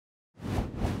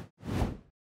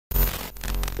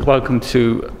Welcome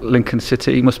to Lincoln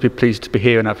City. You must be pleased to be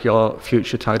here and have your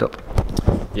future tied up.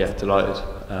 Yeah, delighted.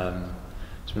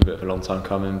 It's been a bit of a long time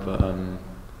coming, but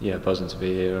yeah, buzzing to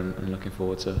be here and looking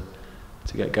forward to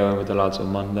get going with the lads on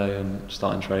Monday and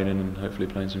starting training and hopefully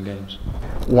playing some games.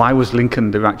 Why was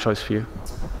Lincoln the right choice for you?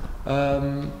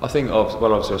 I think,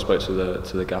 obviously I spoke to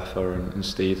the gaffer and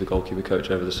Steve, the goalkeeper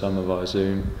coach, over the summer via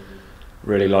Zoom.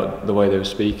 Really liked the way they were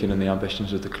speaking and the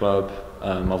ambitions of the club.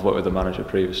 I've worked with the manager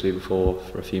previously before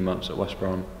for a few months at West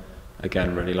Brom.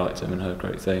 Again, really liked him and heard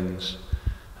great things.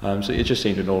 So it just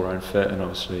seemed an all-round fit, and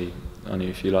obviously I knew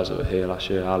a few lads that were here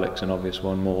last year, Alex, an obvious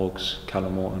one, Morgs,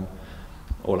 Callum Morton,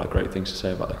 all had great things to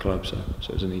say about the club, so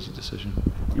it was an easy decision.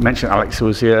 You mentioned Alex who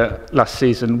was here last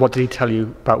season. What did he tell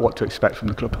you about what to expect from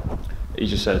the club? He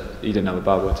just said he didn't have a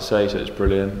bad word to say, so it's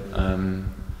brilliant.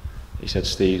 He said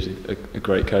Steve's a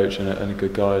great coach and a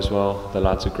good guy as well. The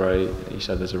lads are great. He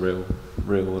said there's a real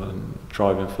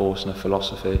driving force and a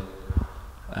philosophy.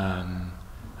 And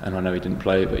I know he didn't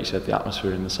play, but he said the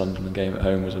atmosphere in the Sunderland game at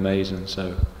home was amazing.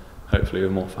 So hopefully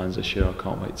with more fans this year, I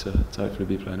can't wait to hopefully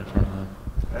be playing in front of them.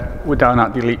 We're down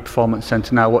at the Elite Performance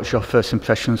Centre now. What's your first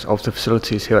impressions of the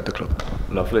facilities here at the club?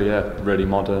 Lovely, yeah. Really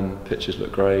modern. Pitches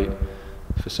look great.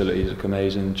 Facilities look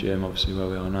amazing. Gym, obviously, where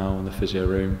we are now, and the physio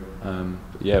room.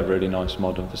 But yeah, really nice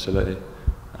modern facility,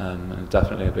 and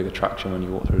definitely a big attraction when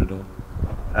you walk through the door.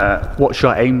 What's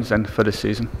your aims then for this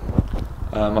season?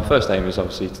 My first aim is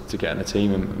obviously to get in the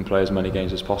team and play as many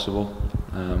games as possible.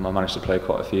 I managed to play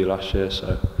quite a few last year,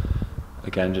 so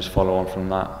again, just follow on from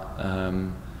that.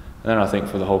 And then I think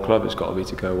for the whole club, it's got to be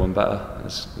to go one better.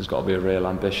 There's got to be a real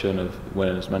ambition of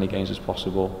winning as many games as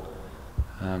possible.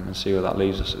 And see where that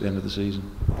leaves us at the end of the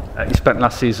season. You spent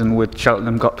last season with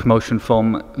Cheltenham, got promotion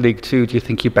from League Two. Do you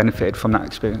think you benefited from that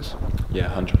experience? Yeah,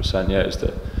 100%. Yeah, it's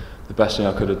the best thing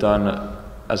I could have done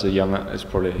as it's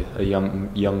probably a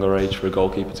younger age for a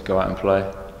goalkeeper to go out and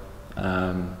play.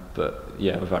 But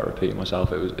yeah, without repeating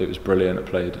myself, it was brilliant. I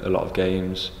played a lot of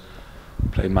games,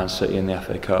 played Man City in the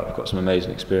FA Cup, got some amazing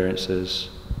experiences,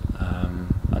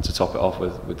 and to top it off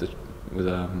with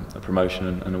a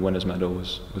promotion and a winners' medal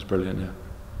was brilliant. Yeah.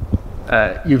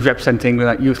 You've represented England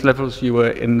at youth levels. You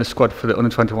were in the squad for the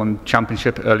Under-21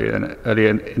 Championship earlier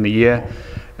in the year.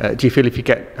 Do you feel if you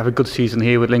have a good season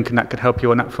here with Lincoln, that could help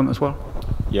you on that front as well?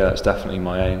 Yeah, that's definitely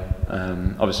my aim.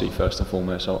 Obviously, first and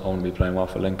foremost, I want to be playing well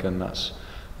for Lincoln. That's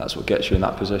what gets you in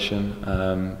that position.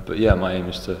 But yeah, my aim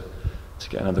is to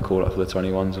get another call up for the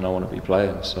 21s, and I want to be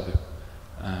playing. So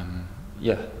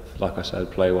yeah, like I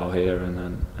said, play well here and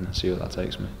then see where that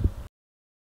takes me.